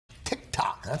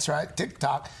TikTok. That's right,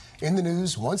 TikTok in the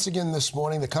news once again this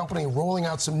morning. The company rolling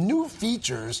out some new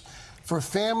features for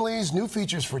families, new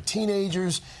features for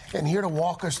teenagers, and here to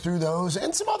walk us through those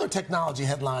and some other technology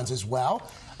headlines as well.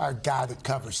 Our guy that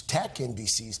covers tech,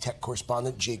 NBC's tech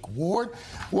correspondent, Jake Ward.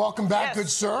 Welcome back, good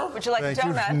sir. Would you like a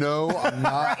donut? No, I'm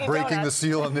not breaking the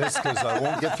seal on this because I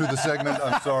won't get through the segment.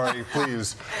 I'm sorry.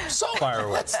 Please, fire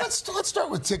away. Let's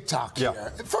start with TikTok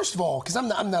here. First of all, because I'm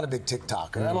not a big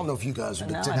TikToker. I don't know if you guys are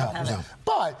big TikTokers.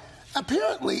 But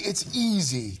apparently, it's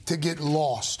easy to get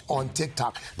lost on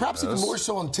TikTok. Perhaps even more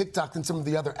so on TikTok than some of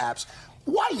the other apps.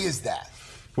 Why is that?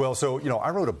 Well, so, I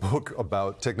wrote a book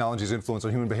about technology's influence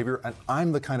on human behavior, and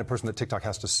I'm the kind of person that TikTok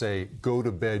has to say, go to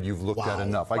bed, you've looked at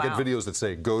enough. I get videos that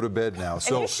say, go to bed now.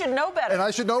 So, and you should know better. And I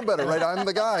should know better, right? I'm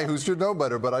the guy who should know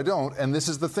better, but I don't. And this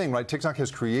is the thing, right? TikTok has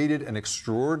created an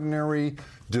extraordinary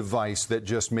device that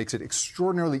just makes it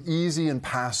extraordinarily easy and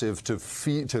passive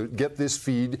to get this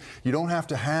feed. You don't have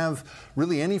to have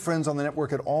really any friends on the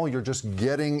network at all. You're just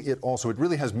getting it all. So it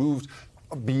really has moved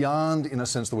beyond, in a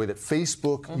sense, the way that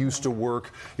Facebook used to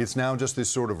work. It's now just this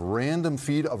sort of random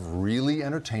feed of really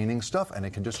entertaining stuff, and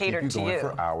it can just keep you going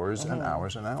for hours and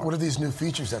hours and hours. What are these new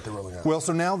features that they're rolling out? Well,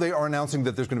 so now they are announcing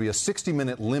that there's going to be a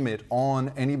 60-minute limit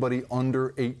on anybody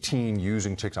under 18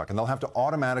 using TikTok, and they'll have to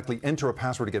automatically enter a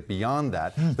password to get beyond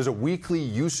that. There's a weekly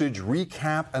usage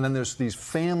recap, and then there's these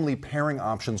family pairing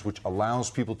options, which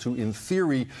allows people to, in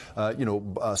theory,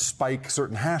 spike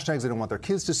certain hashtags they don't want their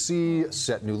kids to see,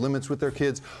 set new limits with their kids.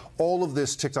 All of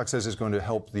this, TikTok says, is going to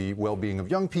help the well-being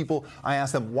of young people. I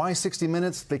asked them, why 60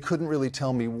 minutes? They couldn't really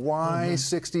tell me why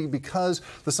 60, because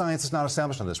the science is not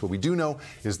established on this. What we do know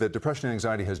is that depression and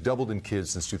anxiety has doubled in kids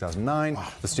since 2009.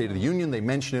 The State of the Union, they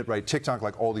mention it, right? TikTok,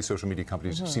 like all these social media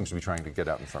companies, seems to be trying to get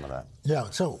out in front of that. Yeah,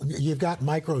 so you've got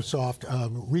Microsoft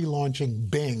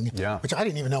relaunching Bing, which I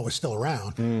didn't even know was still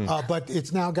around, but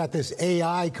it's now got this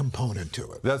AI component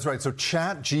to it. That's right. So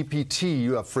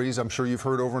ChatGPT, a phrase I'm sure you've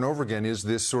heard over and over again, is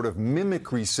this sort of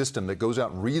mimicry system that goes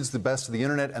out and reads the best of the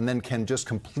internet and then can just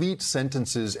complete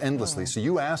sentences endlessly. So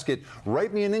you ask it,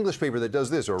 write me an English paper that does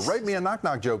this, or write me a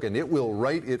knock-knock joke, and it will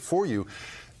write it for you.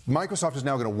 Microsoft is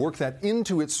now going to work that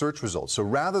into its search results. So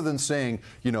rather than saying,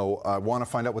 I want to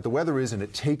find out what the weather is, and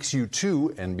it takes you to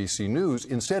NBC News,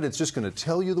 instead it's just going to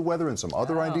tell you the weather and some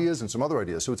other ideas and some other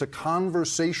ideas. So it's a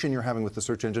conversation you're having with the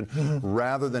search engine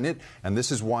rather than it. And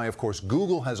this is why, of course,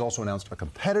 Google has also announced a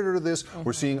competitor to this.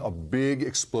 We're seeing a big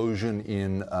explosion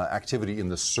in activity in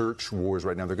the search wars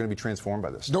right now. They're going to be transformed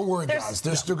by this. Don't worry, guys.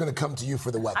 They're still going to come to you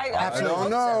for the weather. I don't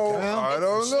know. I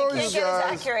don't know, you guys. Can't get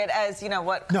as accurate as,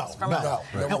 what comes from us.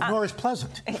 Nor as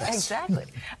pleasant. Exactly.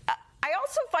 I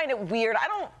also find it weird. I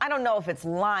don't know if it's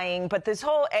lying, but this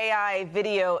whole AI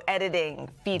video editing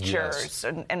features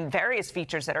and various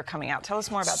features that are coming out. Tell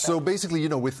us more about that. So basically,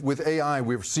 with AI,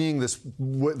 we're seeing this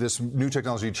new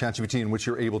technology, ChatGPT, in which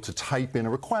you're able to type in a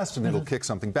request and it'll kick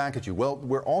something back at you. Well,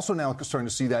 we're also now starting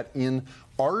to see that in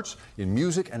art, in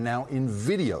music, and now in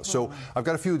video. So I've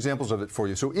got a few examples of it for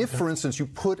you. So if, for instance, you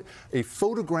put a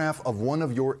photograph of one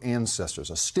of your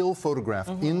ancestors, a still photograph,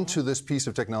 into this piece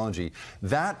of technology,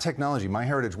 that technology,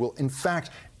 MyHeritage, will in fact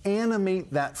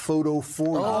animate that photo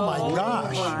for you. Oh my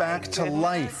gosh. Back to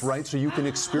life, right? So you can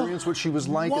experience what she was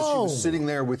like as she was sitting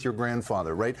there with your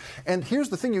grandfather, right? And here's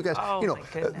the thing, you guys,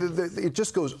 it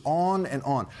just goes on and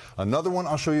on. Another one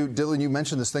I'll show you, Dylan, you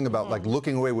mentioned this thing about like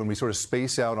looking away when we sort of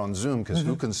space out on Zoom, because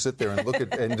who can sit there and look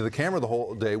into the camera the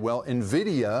whole day? Well,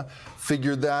 NVIDIA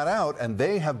figured that out, and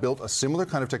they have built a similar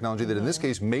kind of technology that in this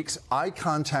case makes eye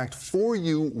contact for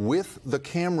you with the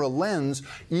camera lens,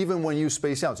 even when you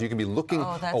space out. So you can be looking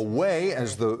away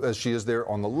as she is there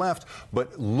on the left,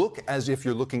 but look as if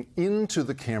you're looking into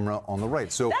the camera on the right.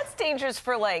 So that's dangerous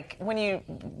for like when you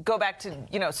go back to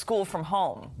school from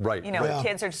home. Right.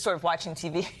 Kids are just sort of watching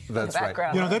TV in the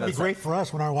background. That'd be great for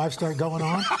us when our wives start going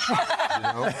on.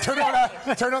 Turn on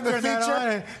the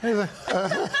feature.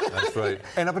 That's right.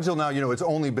 And up until now, it's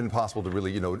only been possible to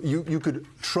really, you could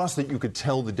trust that you could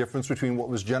tell the difference between what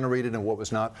was generated and what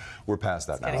was not. We're past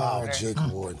that now. Wow, Jake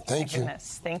Ward. Thank you.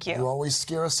 Thank you. You always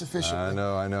scare us sufficiently.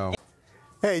 I know.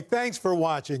 Hey, thanks for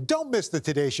watching. Don't miss the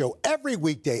Today Show every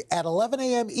weekday at 11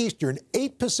 a.m. Eastern,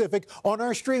 8 Pacific on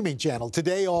our streaming channel,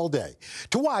 Today All Day.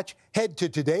 To watch, head to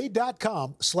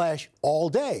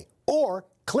today.com/allday or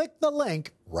click the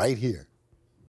link right here.